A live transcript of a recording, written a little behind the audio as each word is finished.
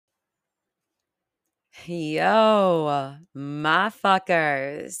Yo, my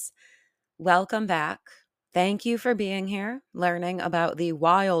fuckers. Welcome back. Thank you for being here, learning about the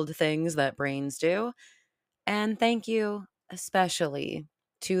wild things that brains do. And thank you especially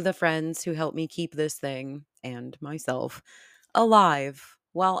to the friends who help me keep this thing and myself alive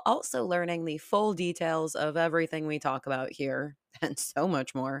while also learning the full details of everything we talk about here and so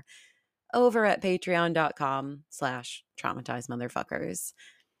much more over at patreon.com/traumatized motherfuckers.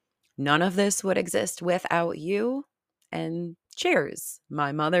 None of this would exist without you. And cheers,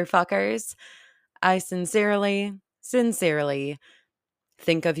 my motherfuckers. I sincerely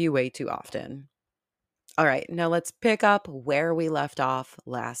think of you way too often. All right, now let's pick up where we left off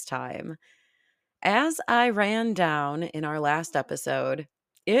last time. As I ran down in our last episode,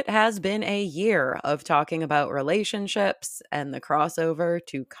 it has been a year of talking about relationships and the crossover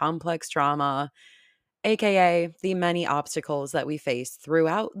to complex trauma, aka the many obstacles that we face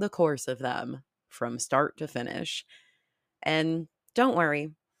throughout the course of them, from start to finish. And don't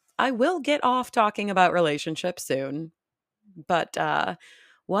worry, I will get off talking about relationships soon. But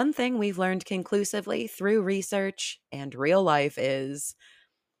one thing we've learned conclusively through research and real life is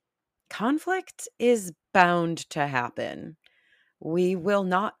conflict is bound to happen. We will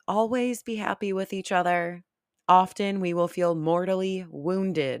not always be happy with each other. Often we will feel mortally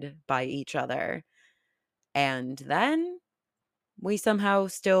wounded by each other. And then we somehow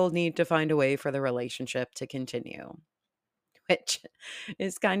still need to find a way for the relationship to continue, which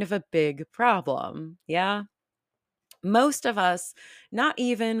is kind of a big problem. Yeah. Most of us, not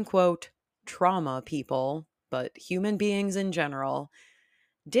even quote trauma people, but human beings in general,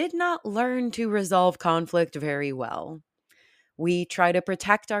 did not learn to resolve conflict very well. We try to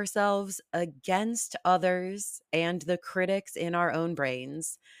protect ourselves against others and the critics in our own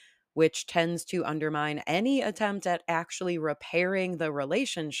brains, which tends to undermine any attempt at actually repairing the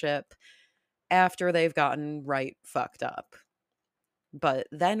relationship after they've gotten right fucked up. But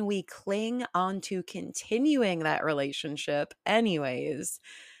then we cling on to continuing that relationship anyways,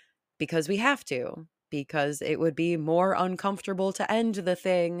 because we have to, because it would be more uncomfortable to end the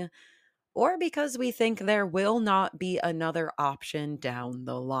thing, or because we think there will not be another option down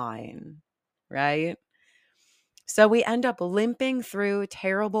the line, right? So we end up limping through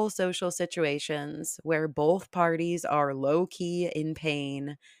terrible social situations where both parties are low key in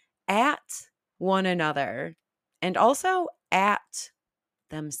pain at one another and also at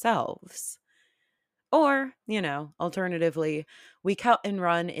themselves. Or, alternatively, we cut and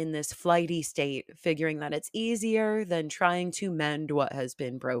run in this flighty state, figuring that it's easier than trying to mend what has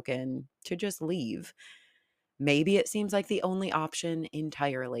been broken to just leave. Maybe it seems like the only option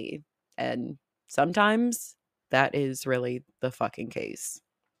entirely. And sometimes that is really the fucking case.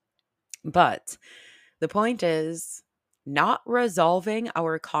 But the point is, not resolving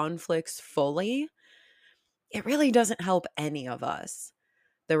our conflicts fully, it really doesn't help any of us.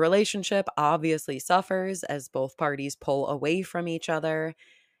 The relationship obviously suffers as both parties pull away from each other,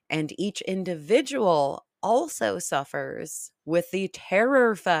 and each individual also suffers with the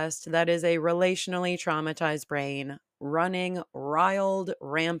terror fest that is a relationally traumatized brain running riled,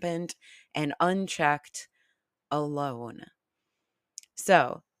 rampant, and unchecked alone.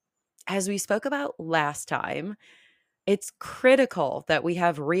 So, as we spoke about last time, it's critical that we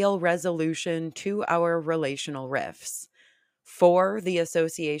have real resolution to our relational rifts for the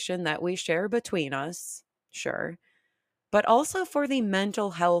association that we share between us, sure, but also for the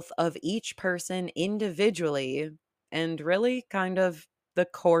mental health of each person individually and really kind of the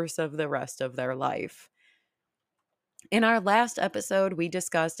course of the rest of their life. In our last episode, we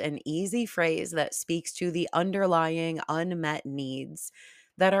discussed an easy phrase that speaks to the underlying unmet needs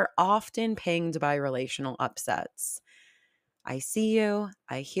that are often pinged by relational upsets. I see you,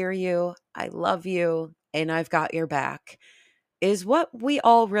 I hear you, I love you, and I've got your back is what we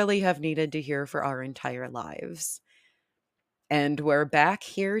all really have needed to hear for our entire lives. And we're back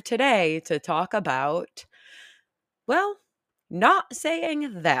here today to talk about, well, not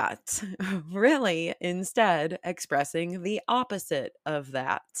saying that, really, instead expressing the opposite of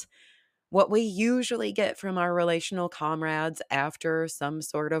that. What we usually get from our relational comrades after some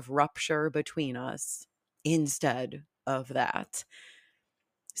sort of rupture between us, instead of that.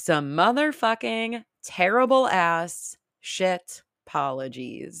 Some motherfucking terrible ass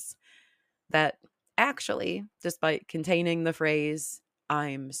shitpologies that actually, despite containing the phrase,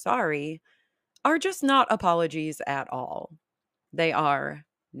 I'm sorry, are just not apologies at all. They are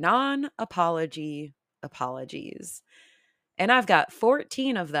non-apology apologies. And I've got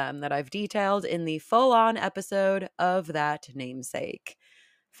 14 of them that I've detailed in the full-on episode of that namesake.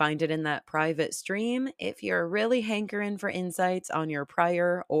 Find it in that private stream if you're really hankering for insights on your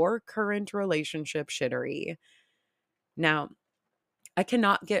prior or current relationship shittery. Now, I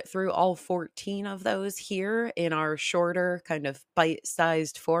cannot get through all 14 of those here in our shorter, kind of bite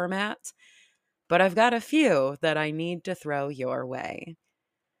sized format, but I've got a few that I need to throw your way.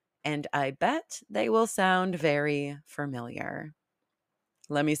 And I bet they will sound very familiar.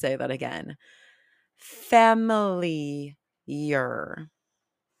 Let me say that again. Familiar.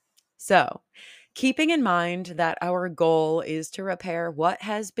 So, keeping in mind that our goal is to repair what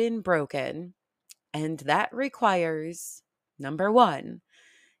has been broken, and that requires number one,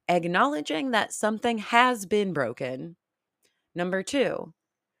 acknowledging that something has been broken. Number two,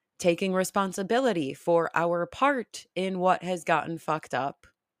 taking responsibility for our part in what has gotten fucked up.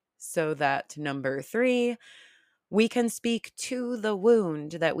 So that number three, we can speak to the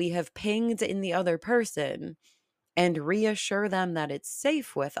wound that we have pinged in the other person and reassure them that it's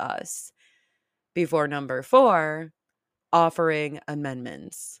safe with us. Before number four, offering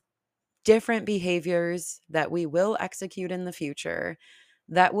amendments. Different behaviors that we will execute in the future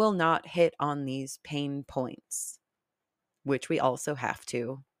that will not hit on these pain points, which we also have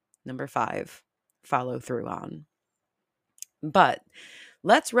to, number five, follow through on. But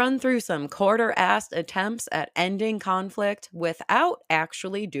let's run through some quarter-assed attempts at ending conflict without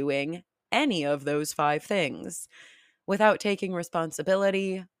actually doing any of those five things, without taking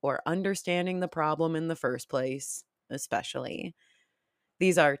responsibility or understanding the problem in the first place, especially.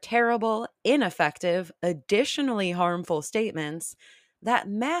 These are terrible, ineffective, additionally harmful statements that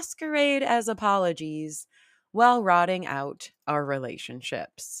masquerade as apologies while rotting out our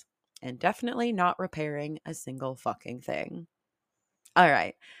relationships and definitely not repairing a single fucking thing. All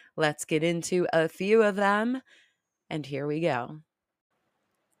right, let's get into a few of them, and here we go.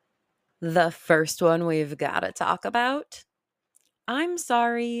 The first one we've got to talk about: I'm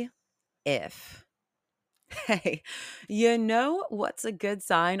sorry if. Hey, you know what's a good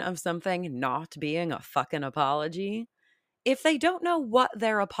sign of something not being a fucking apology? If they don't know what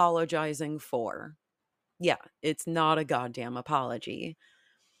they're apologizing for. Yeah, it's not a goddamn apology.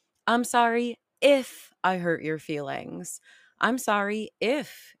 I'm sorry if I hurt your feelings. I'm sorry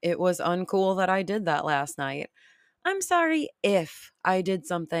if it was uncool that I did that last night. I'm sorry if I did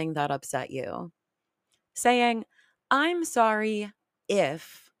something that upset you. Saying, I'm sorry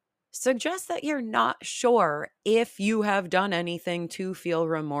if suggests that you're not sure if you have done anything to feel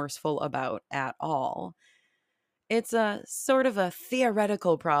remorseful about at all. It's a sort of a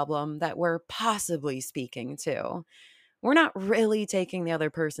theoretical problem that we're possibly speaking to. We're not really taking the other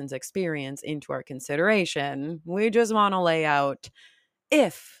person's experience into our consideration. We just want to lay out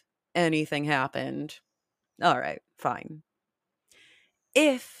if anything happened. All right, fine.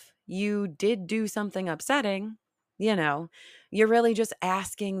 If you did do something upsetting, you're really just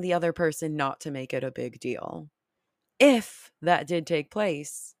asking the other person not to make it a big deal. If that did take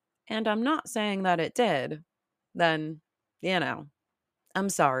place, and I'm not saying that it did, then, I'm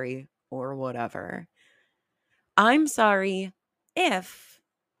sorry or whatever. I'm sorry if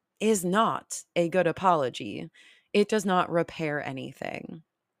is not a good apology. It does not repair anything.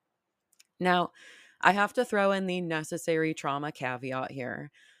 Now, I have to throw in the necessary trauma caveat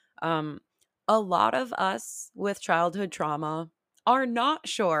here. Um, a lot of us with childhood trauma are not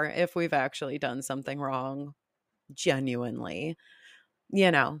sure if we've actually done something wrong, genuinely.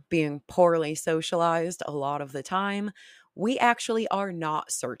 Being poorly socialized a lot of the time, we actually are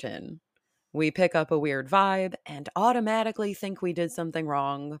not certain. We pick up a weird vibe and automatically think we did something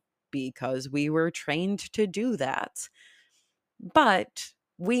wrong because we were trained to do that. But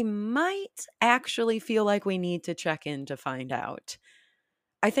we might actually feel like we need to check in to find out.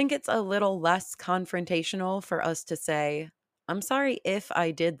 I think it's a little less confrontational for us to say, I'm sorry if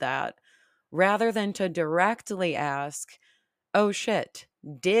I did that, rather than to directly ask, oh shit,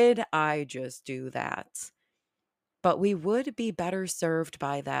 did I just do that? But we would be better served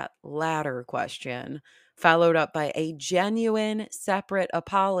by that latter question, followed up by a genuine separate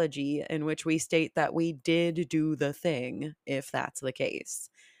apology in which we state that we did do the thing, if that's the case.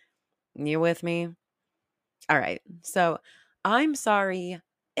 You with me? All right. So I'm sorry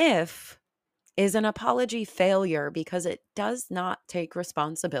if is an apology failure because it does not take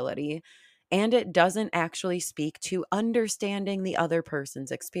responsibility and it doesn't actually speak to understanding the other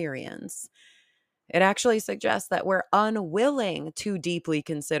person's experience. It actually suggests that we're unwilling to deeply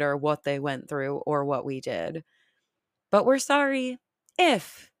consider what they went through or what we did. But we're sorry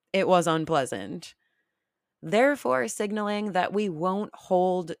if it was unpleasant, therefore signaling that we won't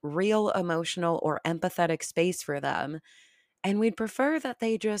hold real emotional or empathetic space for them, and we'd prefer that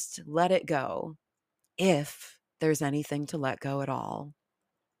they just let it go, if there's anything to let go at all.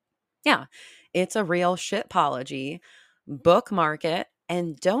 Yeah, it's a real shitpology. Bookmark it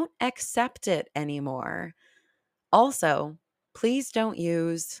and don't accept it anymore. Also, please don't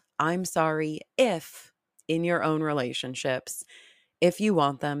use I'm sorry if in your own relationships if you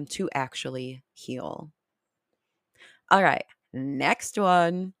want them to actually heal. All right, next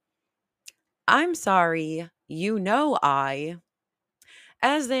one. I'm sorry,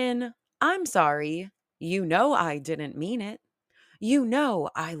 as in, I'm sorry, I didn't mean it.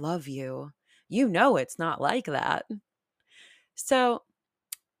 I love you. It's not like that. So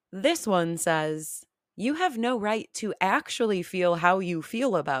this one says, you have no right to actually feel how you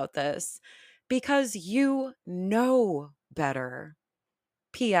feel about this because you know better.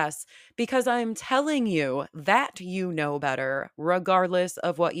 P.S. Because I'm telling you that you know better, regardless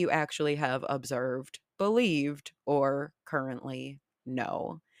of what you actually have observed, believed, or currently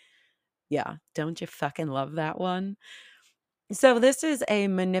know. Yeah, don't you fucking love that one? So, this is a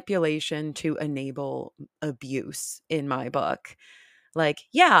manipulation to enable abuse in my book. Like,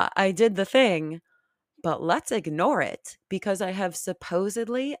 yeah, I did the thing, but let's ignore it because I have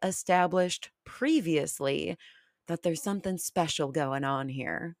supposedly established previously that there's something special going on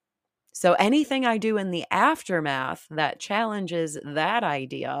here. So anything I do in the aftermath that challenges that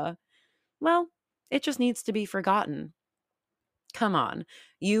idea, well, it just needs to be forgotten. Come on.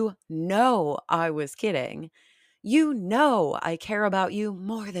 I was kidding. I care about you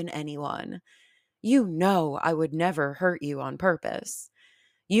more than anyone. I would never hurt you on purpose.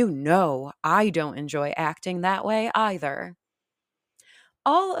 I don't enjoy acting that way either.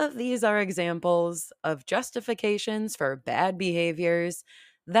 All of these are examples of justifications for bad behaviors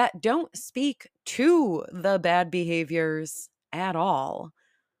that don't speak to the bad behaviors at all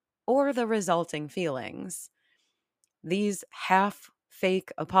or the resulting feelings. These half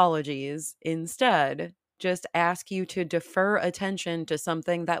fake apologies instead just ask you to defer attention to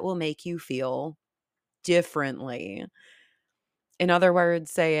something that will make you feel differently. In other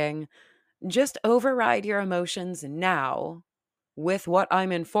words, saying, just override your emotions now with what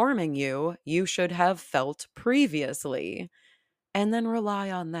I'm informing you, you should have felt previously, and then rely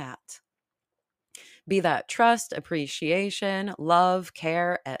on that. Be that trust, appreciation, love,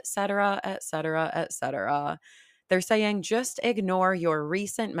 care, etc., etc., etc. They're saying just ignore your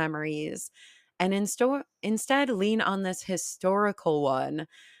recent memories and instead lean on this historical one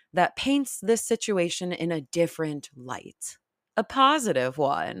that paints this situation in a different light, a positive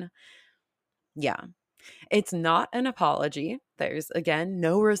one. Yeah. It's not an apology. There's, again,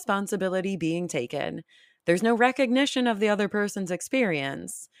 no responsibility being taken. There's no recognition of the other person's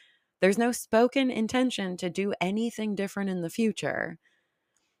experience. There's no spoken intention to do anything different in the future.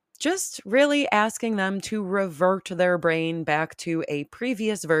 Just really asking them to revert their brain back to a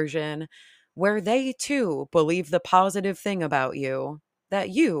previous version where they too believe the positive thing about you that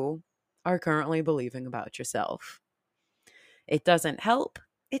you are currently believing about yourself. It doesn't help.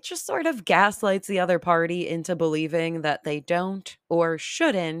 It just sort of gaslights the other party into believing that they don't or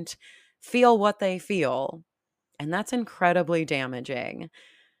shouldn't feel what they feel. And that's incredibly damaging.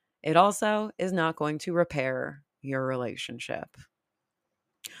 It also is not going to repair your relationship.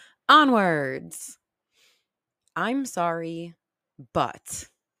 Onwards. I'm sorry, but.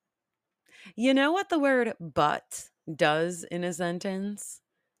 You know what the word but does in a sentence?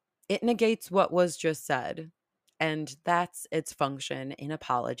 It negates what was just said. And that's its function in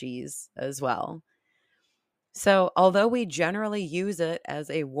apologies as well. So, although we generally use it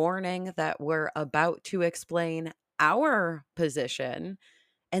as a warning that we're about to explain our position,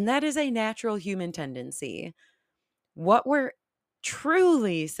 and that is a natural human tendency, what we're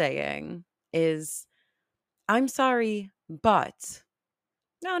truly saying is, I'm sorry, but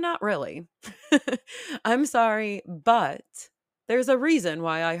no, not really. I'm sorry, but there's a reason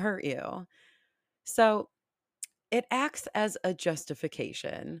why I hurt you. So, it acts as a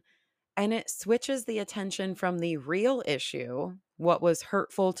justification. And it switches the attention from the real issue, what was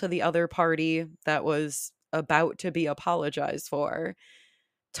hurtful to the other party that was about to be apologized for,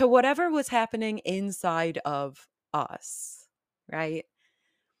 to whatever was happening inside of us, right?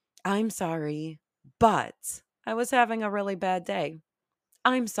 I'm sorry, but I was having a really bad day.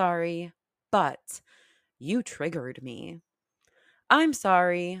 I'm sorry, but you triggered me. I'm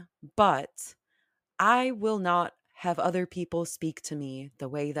sorry, but I will not have other people speak to me the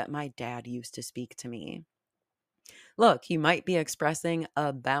way that my dad used to speak to me. Look, you might be expressing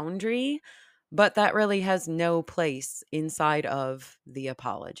a boundary, but that really has no place inside of the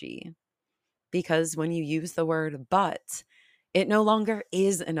apology. Because when you use the word but, it no longer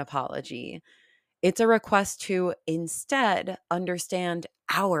is an apology. It's a request to instead understand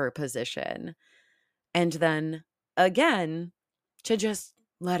our position and then again to just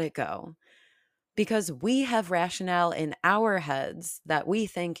let it go. Because we have rationale in our heads that we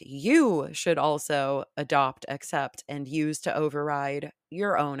think you should also adopt, accept, and use to override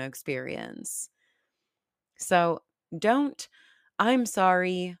your own experience. So don't, I'm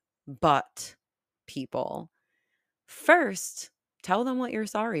sorry, but people. First, tell them what you're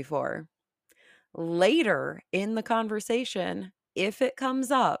sorry for. Later in the conversation, if it comes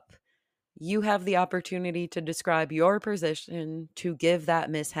up, you have the opportunity to describe your position to give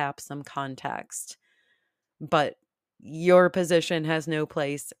that mishap some context. But your position has no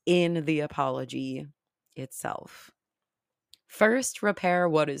place in the apology itself. First, repair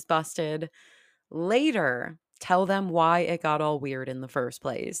what is busted. Later, tell them why it got all weird in the first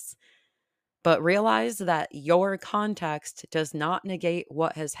place. But realize that your context does not negate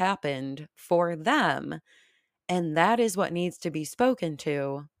what has happened for them. And that is what needs to be spoken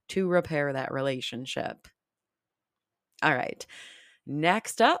to repair that relationship. All right.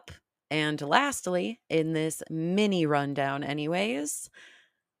 Next up, and lastly, in this mini rundown, anyways,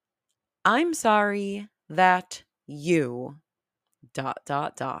 I'm sorry that you ...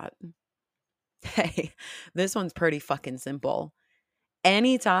 Hey, this one's pretty fucking simple.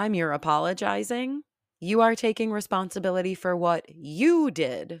 Anytime you're apologizing, you are taking responsibility for what you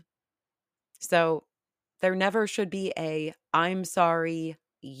did. So there never should be a I'm sorry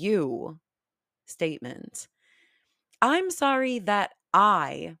you statement. I'm sorry that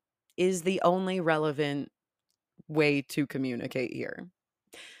I is the only relevant way to communicate here.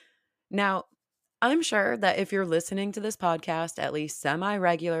 Now, I'm sure that if you're listening to this podcast at least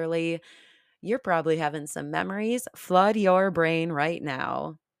semi-regularly, you're probably having some memories flood your brain right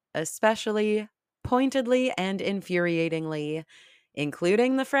now, especially pointedly and infuriatingly,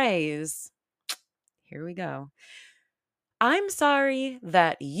 including the phrase, here we go, I'm sorry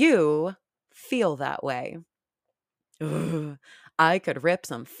that you feel that way. Ugh, I could rip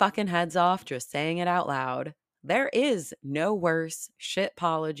some fucking heads off just saying it out loud. There is no worse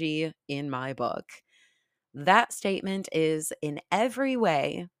shitpology in my book. That statement is in every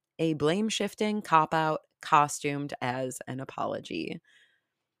way a blame-shifting cop-out costumed as an apology.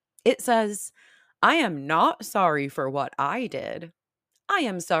 It says, I am not sorry for what I did. I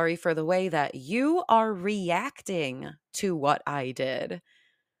am sorry for the way that you are reacting to what I did,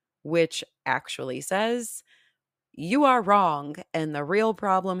 which actually says, you are wrong, and the real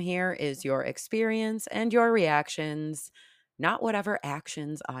problem here is your experience and your reactions, not whatever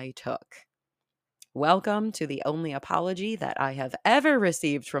actions I took. Welcome to the only apology that I have ever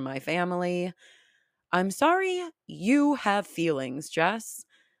received from my family. I'm sorry you have feelings, Jess.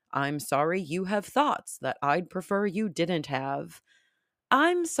 I'm sorry you have thoughts that I'd prefer you didn't have.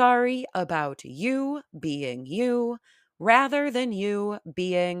 I'm sorry about you being you rather than you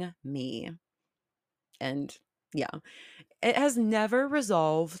being me. And yeah, it has never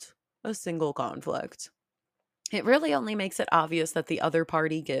resolved a single conflict. It really only makes it obvious that the other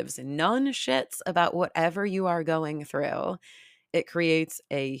party gives none shits about whatever you are going through. It creates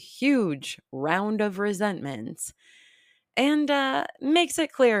a huge round of resentment and makes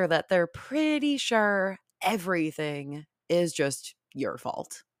it clear that they're pretty sure everything is just your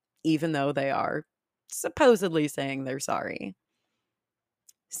fault, even though they are supposedly saying they're sorry.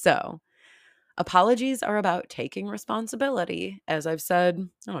 So, apologies are about taking responsibility, as I've said,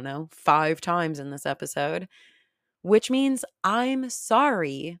 I don't know, 5 times in this episode, which means I'm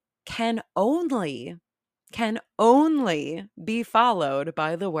sorry can only be followed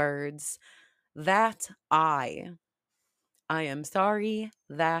by the words that I am sorry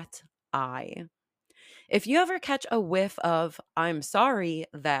that I. If you ever catch a whiff of I'm sorry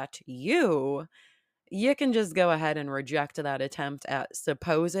that you can just go ahead and reject that attempt at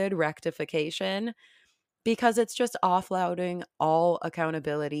supposed rectification because it's just offloading all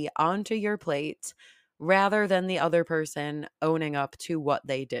accountability onto your plate rather than the other person owning up to what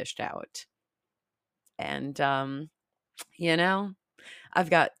they dished out. And, you know, I've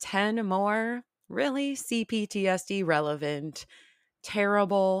got 10 more really CPTSD relevant,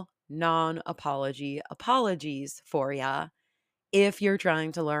 terrible, non-apology apologies for ya if you're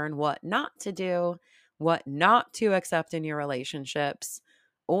trying to learn what not to do, what not to accept in your relationships,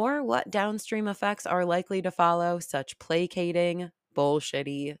 or what downstream effects are likely to follow such placating,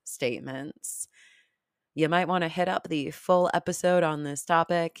 bullshitty statements. You might want to hit up the full episode on this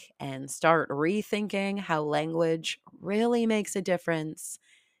topic and start rethinking how language really makes a difference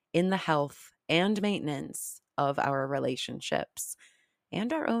in the health and maintenance of our relationships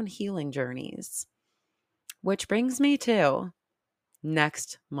and our own healing journeys. Which brings me to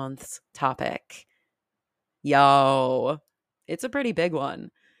next month's topic. Yo, it's a pretty big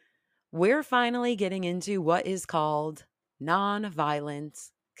one. We're finally getting into what is called nonviolent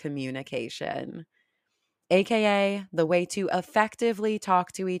communication, aka the way to effectively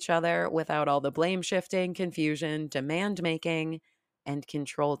talk to each other without all the blame shifting, confusion, demand making, and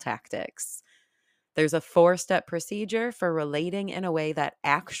control tactics. There's a 4-step procedure for relating in a way that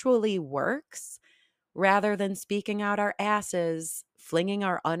actually works rather than speaking out our asses, flinging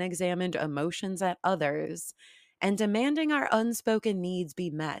our unexamined emotions at others, and demanding our unspoken needs be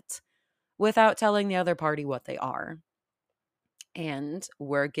met without telling the other party what they are. And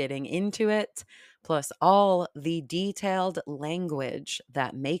we're getting into it, plus all the detailed language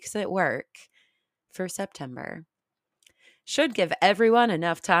that makes it work for September. Should give everyone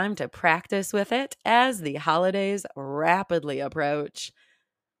enough time to practice with it as the holidays rapidly approach.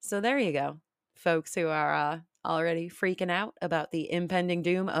 So there you go, folks who are already freaking out about the impending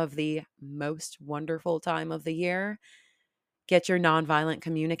doom of the most wonderful time of the year. Get your nonviolent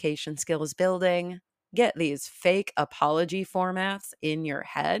communication skills building. Get these fake apology formats in your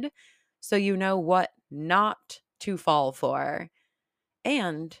head so you know what not to fall for.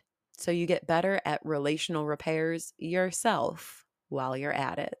 And so you get better at relational repairs yourself while you're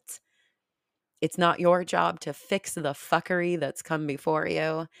at it. It's not your job to fix the fuckery that's come before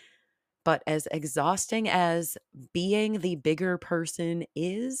you. But as exhausting as being the bigger person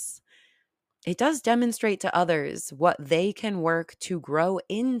is, it does demonstrate to others what they can work to grow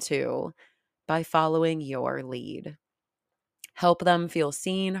into by following your lead. Help them feel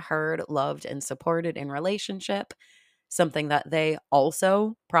seen, heard, loved, and supported in relationship, something that they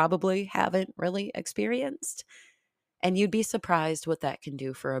also probably haven't really experienced. And you'd be surprised what that can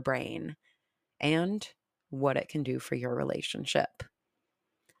do for a brain and what it can do for your relationship.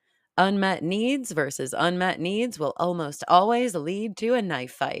 Unmet needs versus unmet needs will almost always lead to a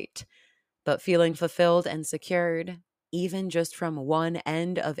knife fight. But feeling fulfilled and secured, even just from one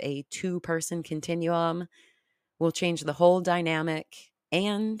end of a 2-person continuum, will change the whole dynamic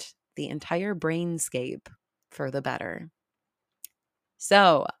and the entire brainscape for the better.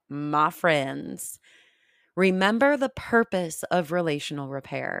 So, my friends, remember the purpose of relational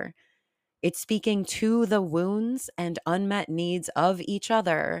repair. It's speaking to the wounds and unmet needs of each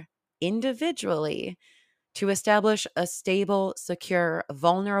other individually to establish a stable, secure,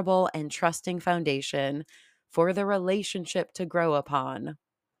 vulnerable, and trusting foundation for the relationship to grow upon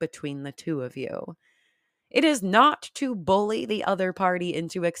between the two of you. It is not to bully the other party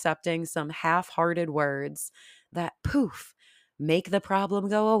into accepting some half-hearted words that, poof, make the problem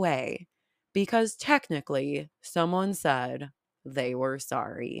go away because technically someone said they were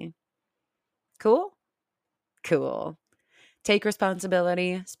sorry. Cool? Cool. Take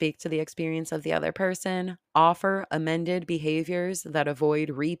responsibility, speak to the experience of the other person, offer amended behaviors that avoid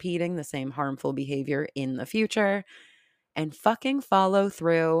repeating the same harmful behavior in the future, and fucking follow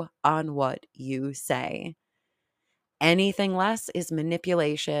through on what you say. Anything less is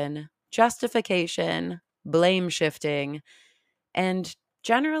manipulation, justification, blame shifting, and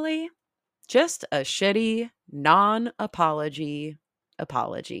generally just a shitty non-apology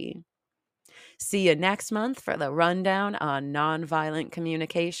apology. See you next month for the rundown on nonviolent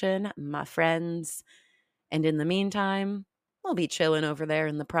communication, my friends. And in the meantime, we'll be chilling over there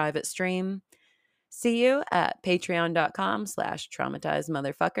in the private stream. See you at patreon.com/traumatized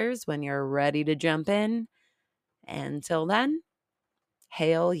motherfuckers when you're ready to jump in. Until then,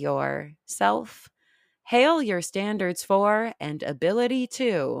 hail yourself, hail your standards for and ability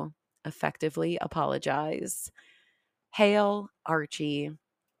to effectively apologize. Hail Archie.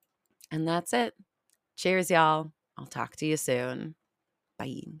 And that's it. Cheers, y'all. I'll talk to you soon.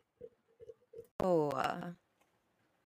 Bye. Oh,